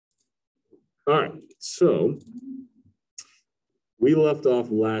All right, so we left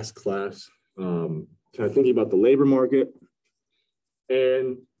off last class kind of thinking about the labor market,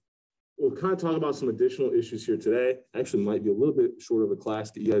 and we'll kind of talk about some additional issues here today. Actually, might be a little bit short of a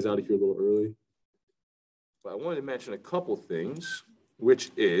class, get you guys out of here a little early. But I wanted to mention a couple things, which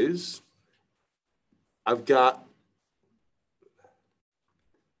is I've got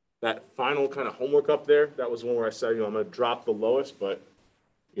that final kind of homework up there. That was one where I said, I'm going to drop the lowest, but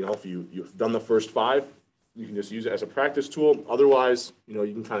if you've done the first 5, you can just use it as a practice tool. Otherwise, you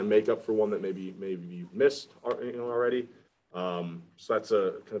can kind of make up for one that maybe you've missed, already. So that's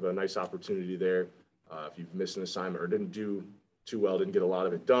a kind of a nice opportunity there. If you've missed an assignment or didn't do too well, didn't get a lot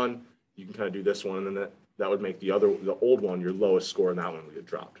of it done, you can kind of do this one, and then that would make the old one your lowest score, and that one would get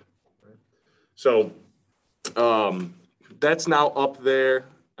dropped. Right? So that's now up there.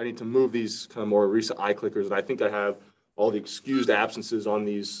 I need to move these kind of more recent iClickers, and I think I have all the excused absences on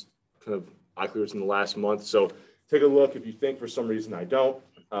these kind of iClickers in the last month. So take a look. If you think for some reason I don't,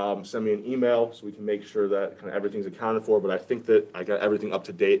 send me an email so we can make sure that kind of everything's accounted for. But I think that I got everything up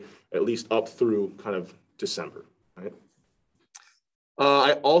to date, at least up through kind of December. Right?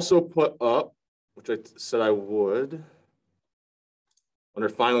 I also put up, which I said I would, under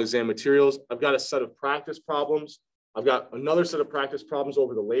final exam materials, I've got a set of practice problems. I've got another set of practice problems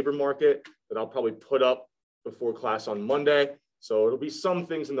over the labor market that I'll probably put up before class on Monday. So it'll be some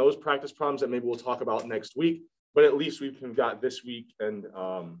things in those practice problems that maybe we'll talk about next week, but at least we've got this week and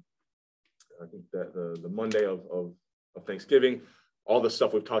I think that the Monday of Thanksgiving, all the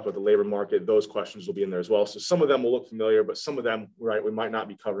stuff we've talked about the labor market, those questions will be in there as well. So some of them will look familiar, but some of them, right, we might not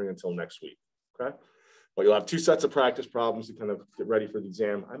be covering until next week, okay? But you'll have 2 sets of practice problems to kind of get ready for the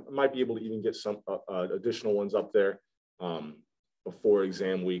exam. I might be able to even get some additional ones up there before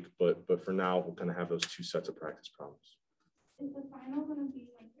exam week, but for now, we'll kind of have those 2 sets of practice problems. Is the final going to be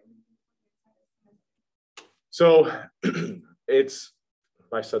like so it's,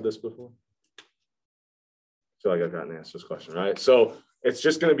 have I said this before? I feel like I've gotten to answer this question, right? So it's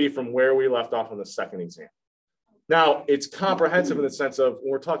just going to be from where we left off on the second exam. Now, it's comprehensive in the sense of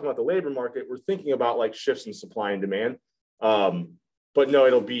when we're talking about the labor market, we're thinking about like shifts in supply and demand. But no,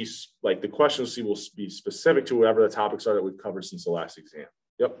 it'll be like the questions will be specific to whatever the topics are that we've covered since the last exam.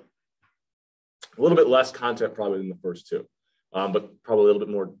 Yep. A little bit less content probably than the first 2, but probably a little bit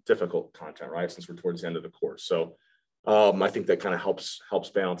more difficult content, right? Since we're towards the end of the course. So I think that kind of helps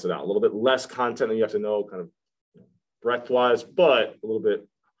balance it out. A little bit less content than you have to know kind of breadth-wise, but a little bit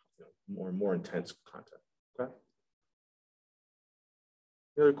more intense content, okay?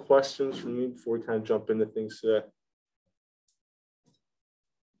 Any other questions from me before we kind of jump into things today?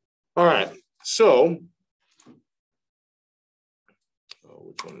 All right, so,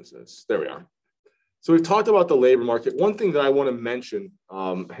 which one is this? There we are. So we've talked about the labor market. One thing that I want to mention,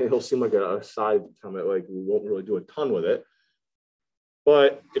 it'll seem like a side comment, like we won't really do a ton with it.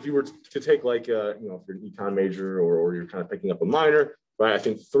 But if you were to take like, if you're an econ major or you're kind of picking up a minor, right? I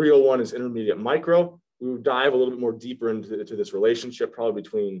think 301 is intermediate micro. We would dive a little bit more deeper into this relationship, probably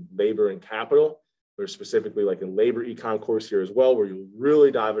between labor and capital. There's specifically like a labor econ course here as well, where you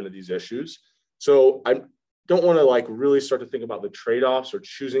really dive into these issues. So I don't want to like really start to think about the trade-offs or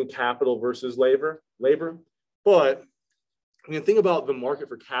choosing capital versus labor, but when you think about the market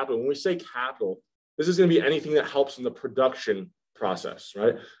for capital, when we say capital, this is going to be anything that helps in the production process,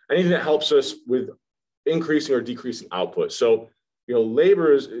 right? Anything that helps us with increasing or decreasing output. So,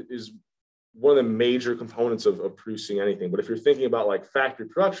 labor is one of the major components of producing anything. But if you're thinking about like factory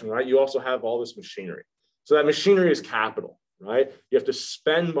production, right, you also have all this machinery. So that machinery is capital, right? You have to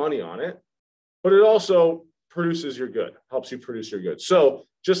spend money on it, but it also produces your good, helps you produce your good. So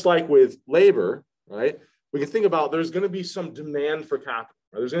just like with labor, right, we can think about there's going to be some demand for capital,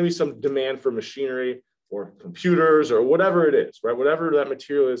 right? There's going to be some demand for machinery or computers or whatever it is, right? Whatever that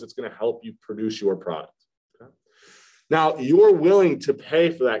material is, it's going to help you produce your product. Now, you're willing to pay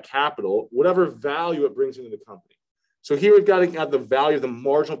for that capital, whatever value it brings into the company. So here we've got to add the value of the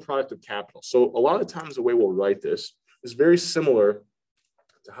marginal product of capital. So a lot of times the way we'll write this is very similar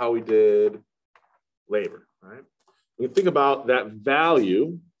to how we did labor, right? When you think about that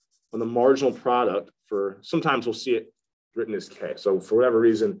value on the marginal product sometimes we'll see it written as K. So for whatever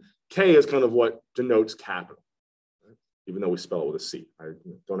reason, K is kind of what denotes capital. Even though we spell it with a C.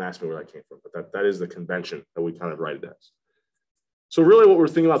 Don't ask me where that came from, but that is the convention that we kind of write it as. So really what we're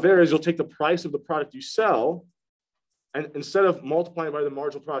thinking about there is you'll take the price of the product you sell, and instead of multiplying by the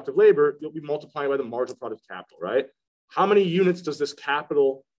marginal product of labor, you'll be multiplying by the marginal product of capital, right? How many units does this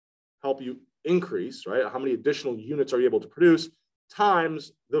capital help you increase, right? How many additional units are you able to produce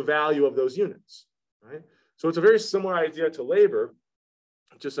times the value of those units, right? So it's a very similar idea to labor,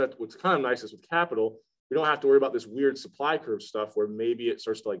 just that what's kind of nice is with capital, we don't have to worry about this weird supply curve stuff where maybe it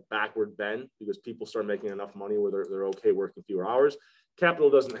starts to like backward bend because people start making enough money where they're okay working fewer hours. Capital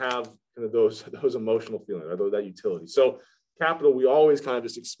doesn't have kind of those emotional feelings or that utility. So capital, we always kind of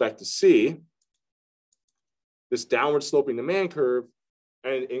just expect to see this downward sloping demand curve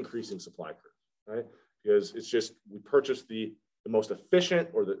and increasing supply curve, right? Because it's just, we purchase the most efficient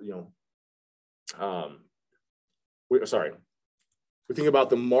or the, we think about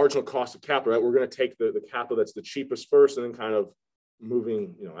the marginal cost of capital, right? We're going to take the capital that's the cheapest first and then kind of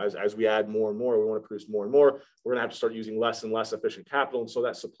moving, as we add more and more, we want to produce more and more, we're going to have to start using less and less efficient capital. And so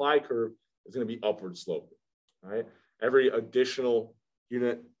that supply curve is going to be upward sloping, right? Every additional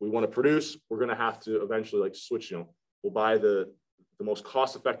unit we want to produce, we're going to have to eventually like switch, we'll buy the most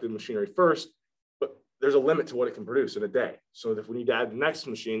cost-effective machinery first, but there's a limit to what it can produce in a day. So if we need to add the next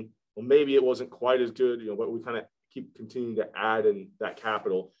machine, well, maybe it wasn't quite as good, but we kind of keep continuing to add in that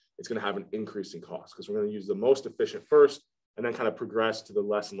capital, it's going to have an increasing cost because we're going to use the most efficient first and then kind of progress to the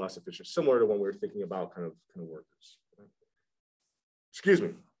less and less efficient, similar to when we were thinking about kind of workers. Excuse me.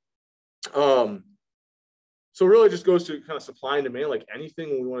 So it really just goes to kind of supply and demand, like anything.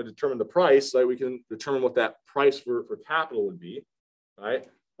 When we want to determine the price, like we can determine what that price for capital would be, right?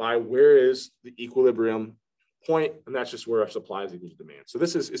 By where is the equilibrium point, and that's just where our supply is equal to demand. So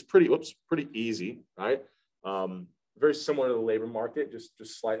this is pretty easy, right? Very similar to the labor market, just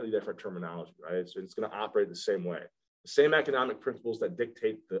slightly different terminology, right? It's going to operate the same way. The same economic principles that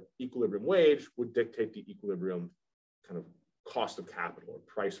dictate the equilibrium wage would dictate the equilibrium kind of cost of capital or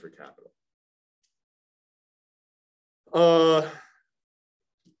price for capital.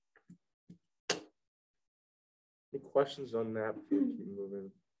 Any questions on that before we keep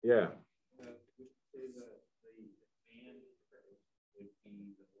moving? Yeah.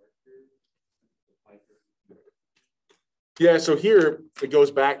 Yeah, so here it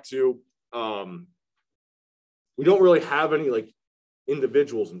goes back to we don't really have any like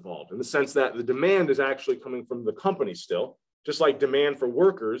individuals involved in the sense that the demand is actually coming from the company still, just like demand for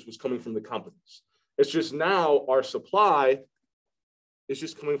workers was coming from the companies. It's just now our supply is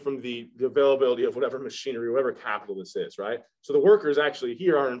just coming from the availability of whatever machinery, whatever capital this is, right? So the workers actually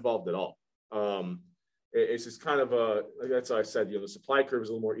here aren't involved at all. It's just kind of like that's what I said, the supply curve is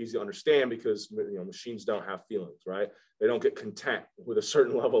a little more easy to understand because machines don't have feelings, right? They don't get content with a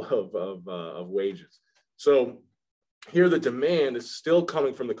certain level of wages. So here the demand is still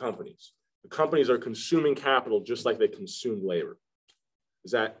coming from the companies. The companies are consuming capital just like they consume labor.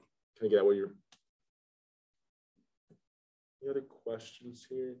 Can I get what you're? Any other questions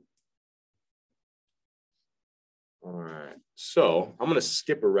here? All right, so I'm going to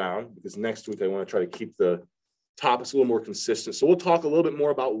skip around because next week I want to try to keep the topics a little more consistent. So we'll talk a little bit more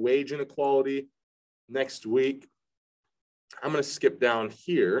about wage inequality next week. I'm going to skip down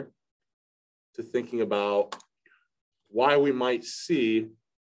here to thinking about why we might see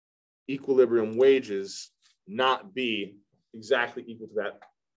equilibrium wages not be exactly equal to that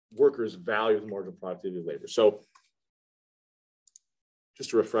worker's value of the marginal productivity of labor. So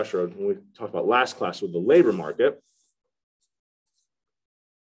just a refresher, when we talked about last class with the labor market,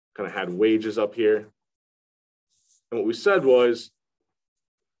 kind of had wages up here. And what we said was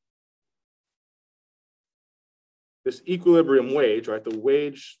this equilibrium wage, right, the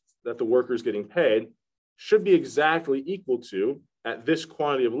wage that the worker is getting paid should be exactly equal to, at this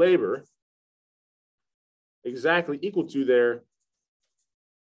quantity of labor, exactly equal to their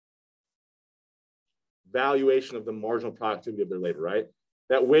valuation of the marginal productivity of their labor, right?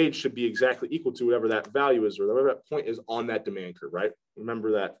 That wage should be exactly equal to whatever that value is or whatever that point is on that demand curve, right?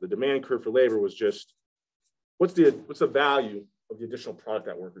 Remember that the demand curve for labor was just what's the value of the additional product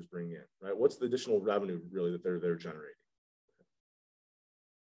that workers bring in, right? What's the additional revenue really that they're generating?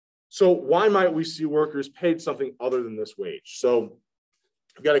 So why might we see workers paid something other than this wage? So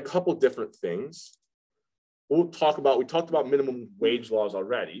we've got a couple different things. We talked about minimum wage laws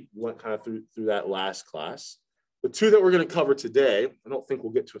already. We went kind of through that last class. The two that we're going to cover today, I don't think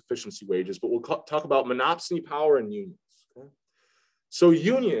we'll get to efficiency wages, but we'll talk about monopsony power and unions. Okay? So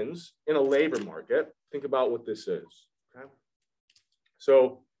unions in a labor market, think about what this is. Okay?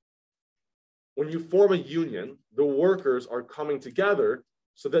 So when you form a union, the workers are coming together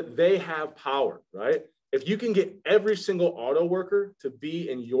so that they have power, right? If you can get every single auto worker to be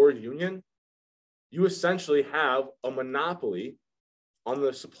in your union, you essentially have a monopoly on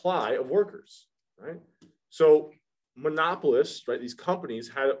the supply of workers, right? So monopolists, right, these companies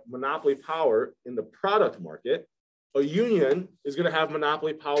had monopoly power in the product market. A union is going to have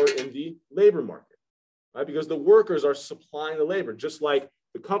monopoly power in the labor market, right? Because the workers are supplying the labor, just like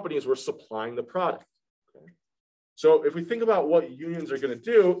the companies were supplying the product. Okay? So if we think about what unions are going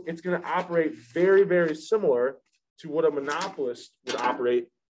to do, it's going to operate very, very similar to what a monopolist would operate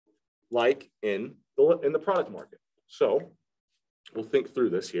like in the product market. So we'll think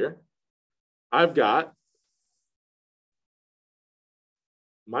through this here. I've got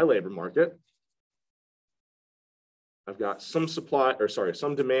my labor market. I've got some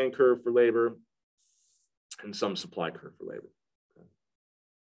some demand curve for labor and some supply curve for labor. Okay.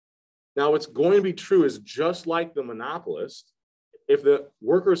 Now, what's going to be true is just like the monopolist, if the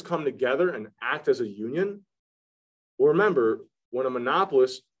workers come together and act as a union, well, remember, when a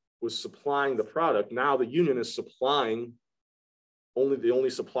monopolist was supplying the product, now the union is supplying the only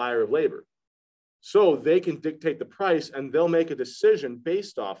supplier of labor. So they can dictate the price and they'll make a decision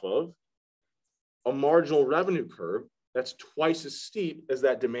based off of a marginal revenue curve that's twice as steep as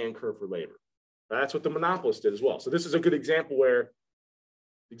that demand curve for labor. That's what the monopolist did as well. So this is a good example where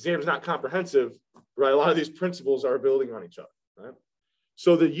the exam is not comprehensive, right? A lot of these principles are building on each other, right?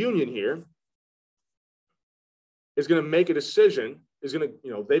 So the union here is going to make a decision,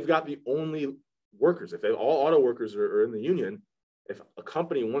 they've got the only workers. If all auto workers are in the union, if a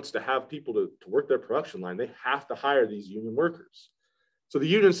company wants to have people to work their production line, they have to hire these union workers. So the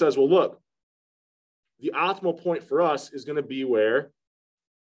union says, well, look, the optimal point for us is going to be where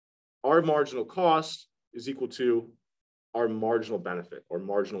our marginal cost is equal to our marginal benefit or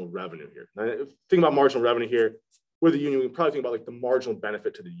marginal revenue here. Now, think about marginal revenue here. With the union, we can probably think about like the marginal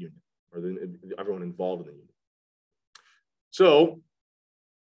benefit to the union or everyone involved in the union. So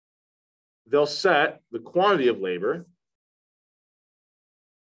they'll set the quantity of labor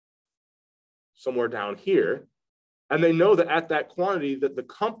somewhere down here. And they know that at that quantity that the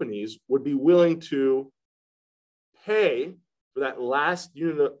companies would be willing to pay for that last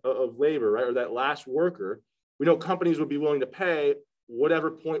unit of labor, right? Or that last worker. We know companies would be willing to pay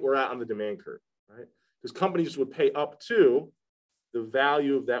whatever point we're at on the demand curve, right? Because companies would pay up to the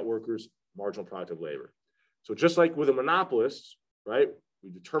value of that worker's marginal product of labor. So just like with a monopolist, right?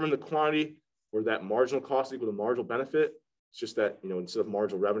 We determine the quantity where that marginal cost equal to marginal benefit. It's just that, instead of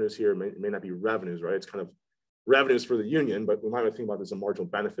marginal revenues here, it may not be revenues, right? It's kind of revenues for the union, but we might think about this as a marginal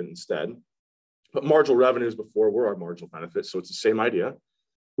benefit instead. But marginal revenues before were our marginal benefit, so it's the same idea.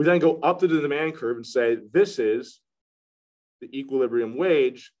 We then go up to the demand curve and say, this is the equilibrium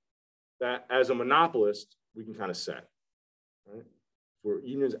wage that as a monopolist, we can kind of set, right? For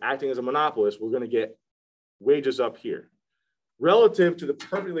unions acting as a monopolist, we're going to get wages up here. Relative to the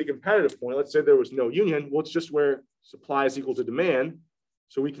perfectly competitive point, let's say there was no union, well, it's just where supply is equal to demand.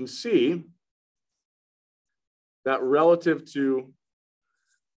 So we can see that relative to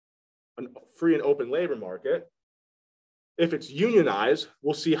a free and open labor market, if it's unionized,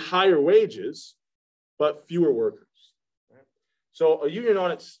 we'll see higher wages, but fewer workers. Right? So a union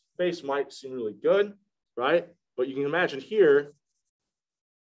on its face might seem really good, right? But you can imagine here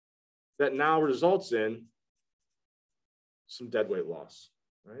that now results in some deadweight loss,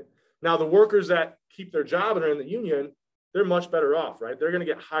 right? Now, the workers that keep their job and are in the union, they're much better off, right? They're going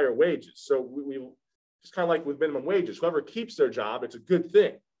to get higher wages. So we just kind of like with minimum wages, whoever keeps their job, it's a good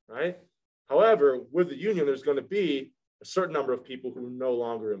thing, right? However, with the union, there's going to be a certain number of people who are no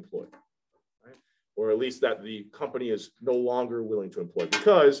longer employed, right? Or at least that the company is no longer willing to employ,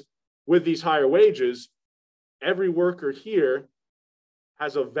 because with these higher wages, every worker here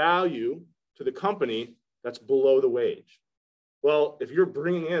has a value to the company that's below the wage. Well, if you're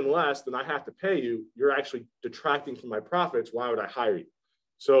bringing in less than I have to pay you, you're actually detracting from my profits. Why would I hire you?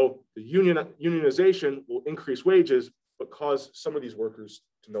 So the unionization will increase wages, but cause some of these workers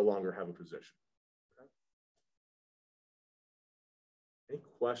to no longer have a position. Okay. Any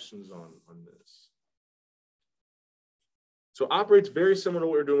questions on this? So operates very similar to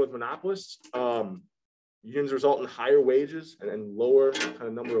what we're doing with monopolists. Unions result in higher wages and lower kind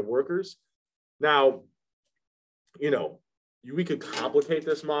of number of workers. Now, we could complicate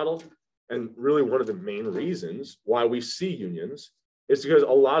this model. And really one of the main reasons why we see unions is because a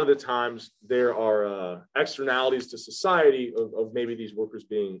lot of the times there are externalities to society of maybe these workers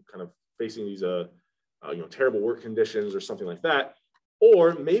being kind of facing these terrible work conditions or something like that.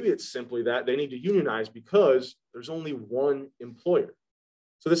 Or maybe it's simply that they need to unionize because there's only one employer.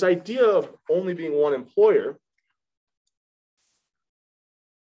 So this idea of only being one employer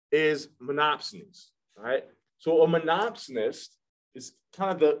is monopsonies, right? So a monopsonist is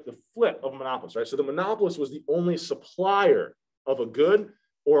kind of the flip of a monopolist, right? So the monopolist was the only supplier of a good,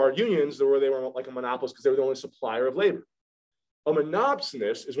 or our unions, where they were like a monopolist because they were the only supplier of labor. A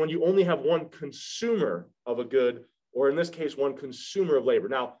monopsonist is when you only have one consumer of a good, or in this case, one consumer of labor.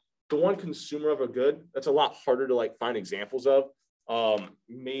 Now, the one consumer of a good, that's a lot harder to find examples of.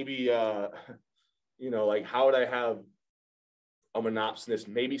 Maybe, you know, like how would I have a monopsonist?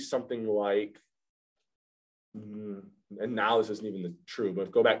 Maybe something like, and now this isn't even true,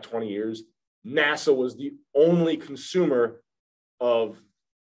 but go back 20 years, NASA was the only consumer of,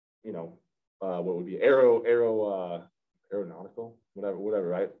 you know, what would be aeronautical, whatever,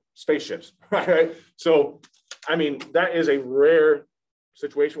 right? Spaceships, right? So, I mean, that is a rare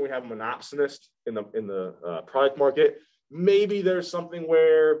situation. We have a monopsonist in the product market. Maybe there's something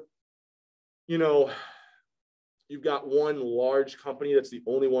where, you know, you've got one large company that's the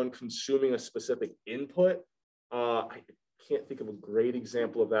only one consuming a specific input. I can't think of a great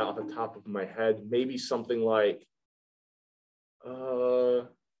example of that off the top of my head. Maybe something like,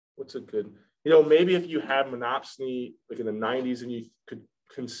 what's a good, you know, maybe if you had monopsony like in the 90s and you could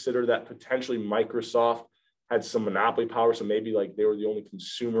consider that potentially Microsoft had some monopoly power. So maybe like they were the only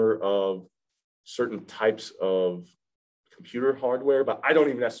consumer of certain types of computer hardware, but I don't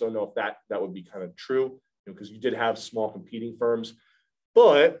even necessarily know if that would be kind of true, because you did have small competing firms.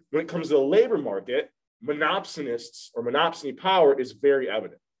 But when it comes to the labor market, monopsonists or monopsony power is very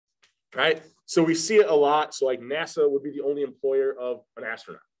evident, right? So we see it a lot. So like NASA would be the only employer of an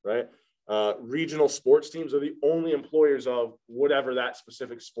astronaut, right? Regional sports teams are the only employers of whatever that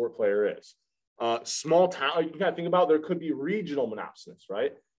specific sport player is. Small town, you gotta think about, there could be regional monopsonists,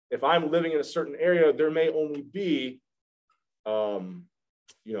 right? If I'm living in a certain area, there may only be, you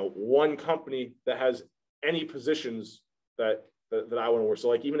know, one company that has any positions that I want to work. So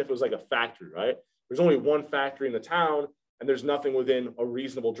like, even if it was like a factory, right? There's only one factory in the town and there's nothing within a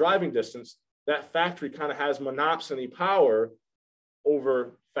reasonable driving distance. That factory kind of has monopsony power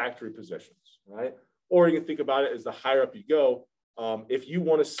over factory positions, right? Or you can think about it as the higher up you go. If you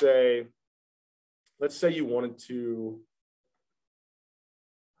want to say, let's say you wanted to,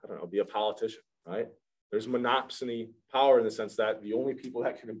 I don't know, be a politician, right? There's monopsony power in the sense that the only people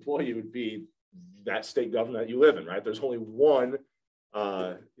that can employ you would be that state government that you live in, right? There's only one,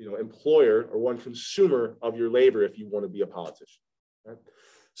 you know, employer or one consumer of your labor if you want to be a politician, right?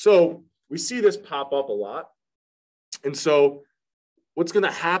 So we see this pop up a lot. And so what's going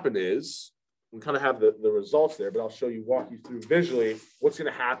to happen is, we kind of have the results there, but I'll show you, walk you through visually what's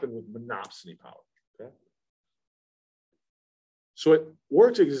going to happen with monopsony power, okay? So it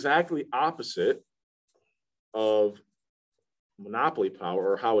works exactly opposite of monopoly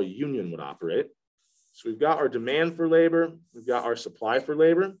power, or how a union would operate. So we've got our demand for labor, we've got our supply for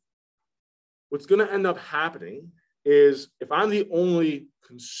labor. What's going to end up happening is, if I'm the only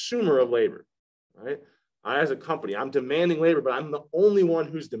consumer of labor, right? As a company, I'm demanding labor, but I'm the only one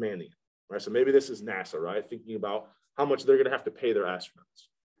who's demanding it, right? So maybe this is NASA, right? Thinking about how much they're going to have to pay their astronauts.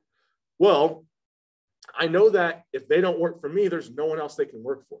 Well, I know that if they don't work for me, there's no one else they can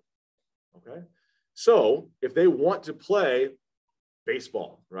work for, okay? So if they want to play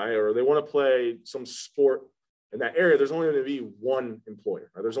baseball, right, or they want to play some sport in that area, there's only going to be one employer,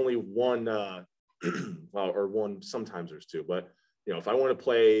 right? There's only one, well, or one, sometimes there's two, but you know, if I want to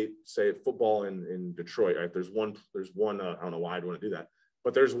play, say, football in Detroit, right, there's one, I don't know why I'd want to do that,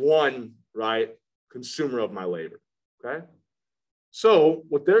 but there's one, right, consumer of my labor, okay? So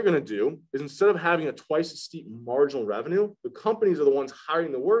what they're going to do is, instead of having a twice as steep marginal revenue, the companies are the ones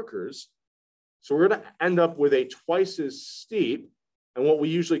hiring the workers. So we're going to end up with a twice as steep, and what we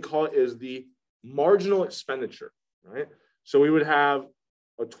usually call it is the marginal expenditure, right? So we would have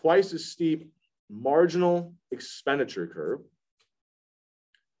a twice as steep marginal expenditure curve,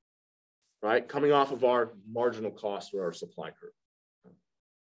 right, coming off of our marginal cost or our supply curve.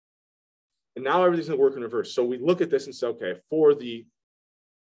 And now everything's going to work in reverse. So we look at this and say, okay, for the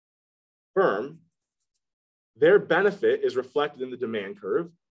firm, their benefit is reflected in the demand curve.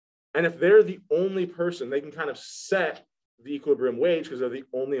 And if they're the only person, they can kind of set the equilibrium wage because they're the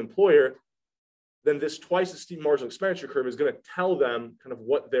only employer, then this twice as steep marginal expenditure curve is going to tell them kind of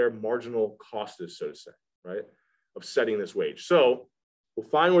what their marginal cost is, so to say, right, of setting this wage. So we'll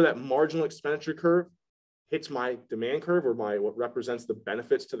find where that marginal expenditure curve hits my demand curve, or what represents the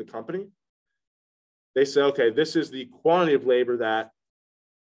benefits to the company. They say, okay, this is the quantity of labor that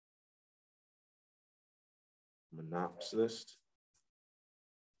monopsonist.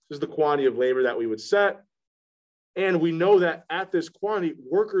 This is the quantity of labor that we would set. And we know that at this quantity,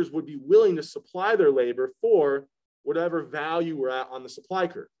 workers would be willing to supply their labor for whatever value we're at on the supply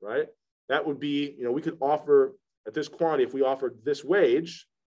curve, right? That would be, you know, we could offer at this quantity, if we offered this wage,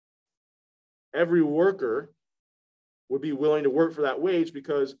 every worker would be willing to work for that wage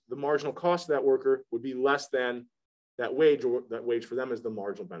because the marginal cost of that worker would be less than that wage, or that wage for them is the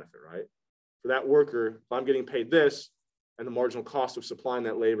marginal benefit, right? For that worker, if I'm getting paid this and the marginal cost of supplying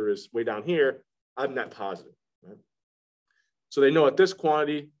that labor is way down here, I'm net positive, right? So they know at this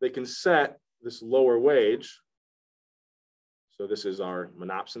quantity, they can set this lower wage, so this is our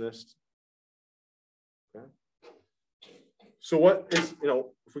monopsonist. Okay. So what is,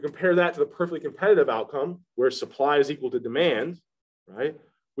 if we compare that to the perfectly competitive outcome where supply is equal to demand, right?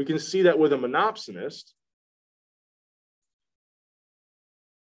 We can see that with a monopsonist,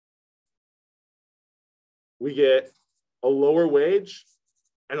 we get a lower wage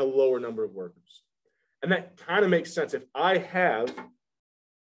and a lower number of workers. And that kind of makes sense. If I have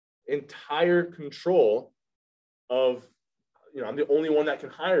entire control of, I'm the only one that can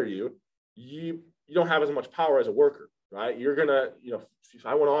hire you, you don't have as much power as a worker, right? You're gonna, if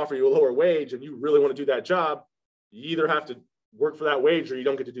I want to offer you a lower wage and you really want to do that job, you either have to work for that wage or you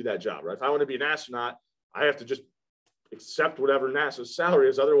don't get to do that job, right? If I want to be an astronaut, I have to just accept whatever NASA's salary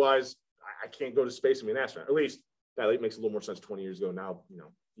is. Otherwise, I can't go to space and be an astronaut. At least that makes a little more sense 20 years ago. Now,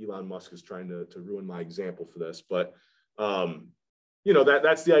 Elon Musk is trying to ruin my example for this, but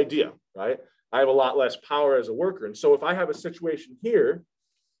that's the idea, right? I have a lot less power as a worker. And so if I have a situation here,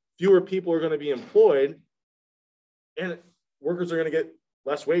 fewer people are going to be employed and workers are going to get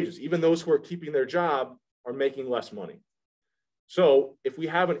less wages. Even those who are keeping their job are making less money. So if we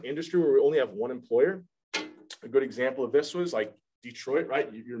have an industry where we only have one employer, a good example of this was like Detroit, right?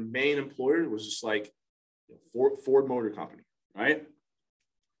 Your main employer was just like Ford Motor Company, right?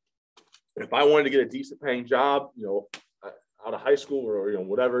 And if I wanted to get a decent paying job, out of high school or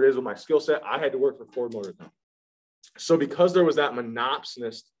whatever it is with my skill set, I had to work for Ford Motor Company. So because there was that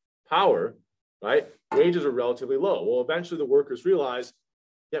monopsonist power, right, wages are relatively low. Well, eventually the workers realize,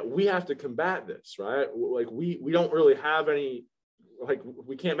 yeah, we have to combat this, right? Like we don't really have any, like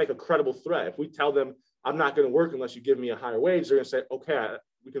we can't make a credible threat. If we tell them I'm not going to work unless you give me a higher wage, they're going to say, okay,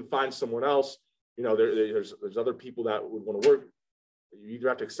 we can find someone else. There's other people that would want to work. You either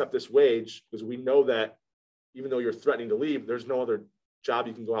have to accept this wage because we know that even though you're threatening to leave, there's no other job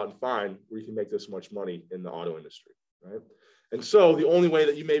you can go out and find where you can make this much money in the auto industry, right? And so the only way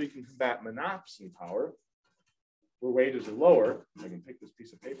that you maybe can combat monopsony power, where wages are lower, I can pick this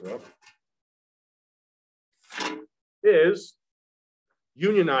piece of paper up, is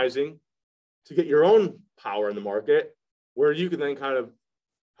unionizing to get your own power in the market, where you can then kind of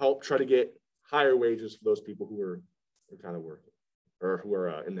help try to get higher wages for those people who are kind of working or who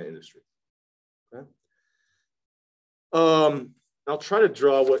are in the industry. Okay. I'll try to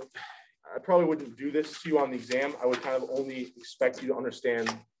draw what I probably wouldn't do this to you on the exam. I would kind of only expect you to understand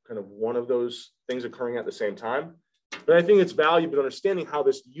kind of one of those things occurring at the same time. But I think it's valuable understanding how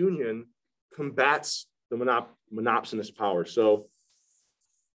this union combats the monopsonist power. So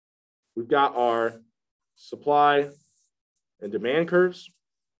we've got our supply and demand curves.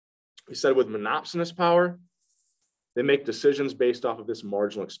 We said with monopsonist power, they make decisions based off of this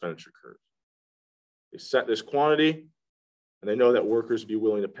marginal expenditure curve. They set this quantity, and they know that workers would be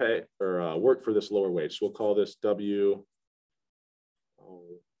willing to pay or work for this lower wage. So we'll call this WMON,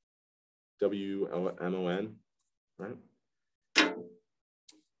 right?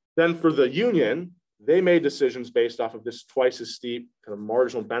 Then for the union, they made decisions based off of this twice as steep kind of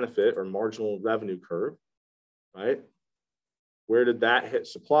marginal benefit or marginal revenue curve, right? Where did that hit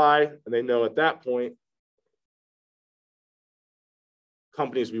supply? And they know at that point,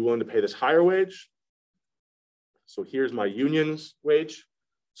 companies would be willing to pay this higher wage. So here's my union's wage.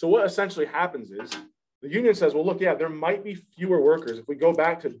 So what essentially happens is the union says, well, look, yeah, there might be fewer workers. If we go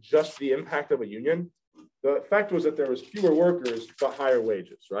back to just the impact of a union, the effect was that there was fewer workers, but higher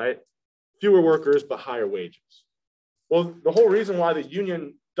wages, right? Fewer workers, but higher wages. Well, the whole reason why the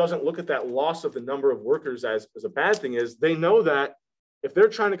union doesn't look at that loss of the number of workers as a bad thing is they know that if they're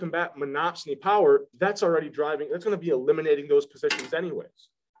trying to combat monopsony power, that's already driving, that's going to be eliminating those positions anyways.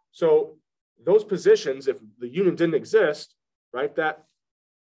 So those positions, if the union didn't exist, right, that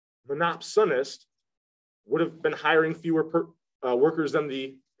monopsonist would have been hiring fewer workers than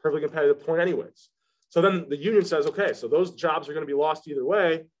the perfectly competitive point anyways. So then the union says, okay, so those jobs are going to be lost either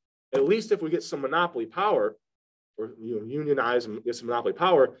way. At least if we get some monopoly power or unionize and get some monopoly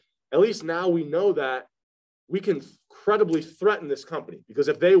power, at least now we know that we can credibly threaten this company, because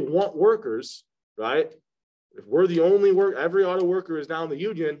if they want workers, right, if we're the only every auto worker is now in the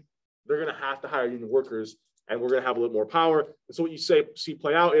union, they're going to have to hire union workers, and we're going to have a little more power. And so what you see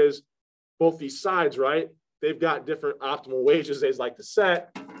play out is both these sides, right, they've got different optimal wages they like to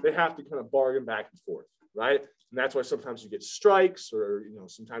set. They have to kind of bargain back and forth, right? And that's why sometimes you get strikes, or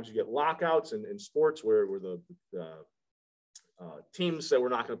sometimes you get lockouts in sports where the teams say we're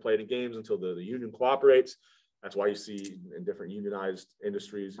not going to play any games until the union cooperates. That's why you see in different unionized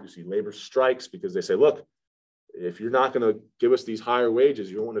industries, you see labor strikes, because they say, look, if you're not going to give us these higher wages,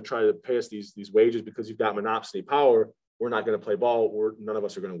 you don't want to try to pay us these wages because you've got monopsony power, we're not going to play ball. None of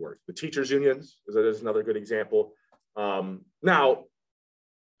us are going to work. The teachers unions is another good example. Now,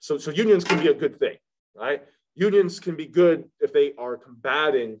 so unions can be a good thing, right? Unions can be good if they are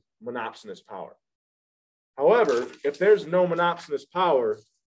combating monopsonist power. However, if there's no monopsonist power,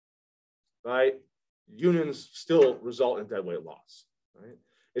 right, unions still result in deadweight loss, right?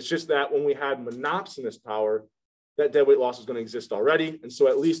 It's just that when we had monopsonist power, that deadweight loss is going to exist already. And so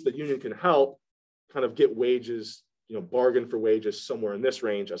at least the union can help kind of get wages, bargain for wages somewhere in this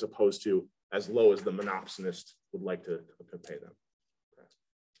range, as opposed to as low as the monopsonist would like to pay them. Okay.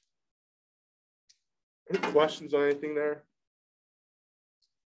 Any questions on anything there?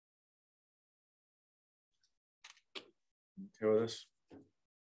 Okay with this?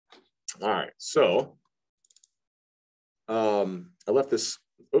 All right, so I left this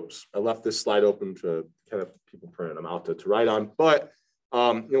slide open to kind of people printing them out to write on, but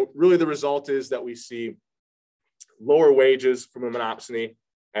really the result is that we see lower wages from a monopsony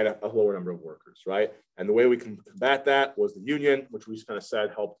and a lower number of workers, right? And the way we can combat that was the union, which we kind of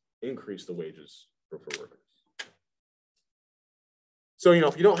said helped increase the wages for workers. So,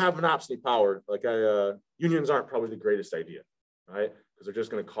 if you don't have monopsony power, like unions aren't probably the greatest idea, right? Because they're just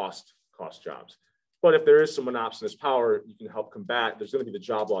going to cost jobs. But if there is some monopsonist power, you can help combat. There's going to be the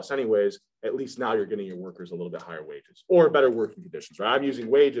job loss anyways. At least now you're getting your workers a little bit higher wages or better working conditions, right? I'm using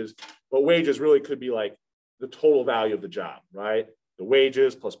wages, but wages really could be like the total value of the job, right? The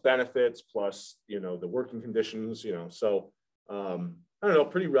wages plus benefits plus, the working conditions, So I don't know,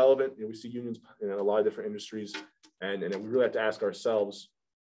 pretty relevant. We see unions in a lot of different industries, and we really have to ask ourselves,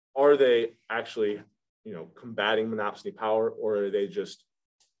 are they actually, combating monopsony power, or are they just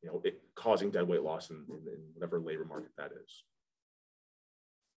causing deadweight loss in whatever labor market that is?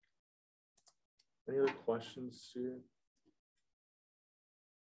 Any other questions here?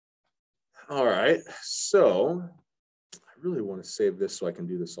 All right, so I really want to save this so I can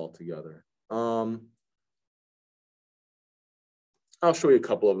do this all together. I'll show you a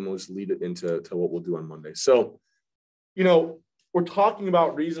couple of them. We'll just lead it into what we'll do on Monday. So, we're talking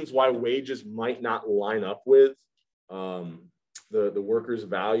about reasons why wages might not line up with the workers'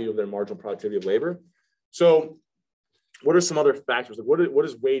 value of their marginal productivity of labor. So what are some other factors? Like what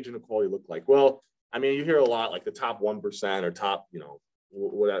does wage inequality look like? Well, I mean, you hear a lot like the top 1% or top,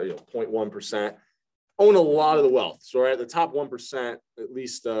 whatever, 0.1% own a lot of the wealth. So right, the top 1%, at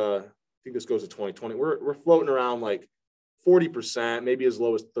least, I think this goes to 2020, we're floating around like 40%, maybe as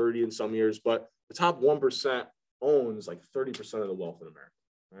low as 30 in some years, but the top 1% owns like 30% of the wealth in America.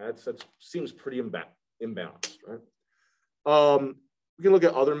 Right? That seems pretty imbalanced, right? We can look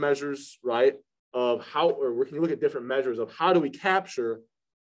at other measures, right, of how, or we can look at different measures of how do we capture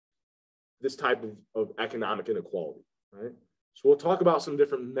this type of economic inequality, right? So we'll talk about some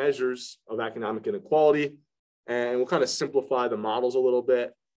different measures of economic inequality, and we'll kind of simplify the models a little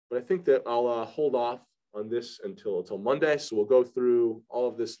bit, but I think that I'll hold off on this until Monday. So we'll go through all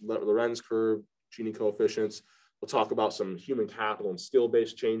of this Lorenz curve, Gini coefficients. We'll talk about some human capital and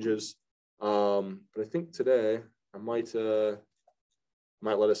skill-based changes. But I think today I might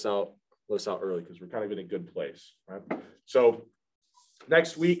let us out early because we're kind of in a good place, right? So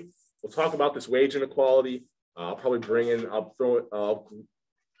next week we'll talk about this wage inequality. I'll probably I'll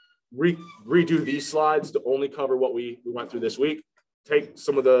redo these slides to only cover what we went through this week. Take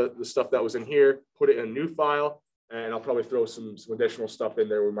some of the stuff that was in here, put it in a new file, and I'll probably throw some additional stuff in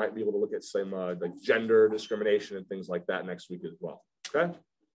there. We might be able to look at some like gender discrimination and things like that next week as well. Okay.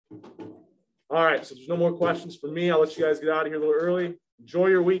 All right. So if there's no more questions for me, I'll let you guys get out of here a little early. Enjoy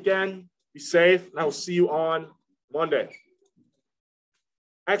your weekend. Be safe, and I will see you on Monday.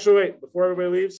 Actually, wait, before everybody leaves,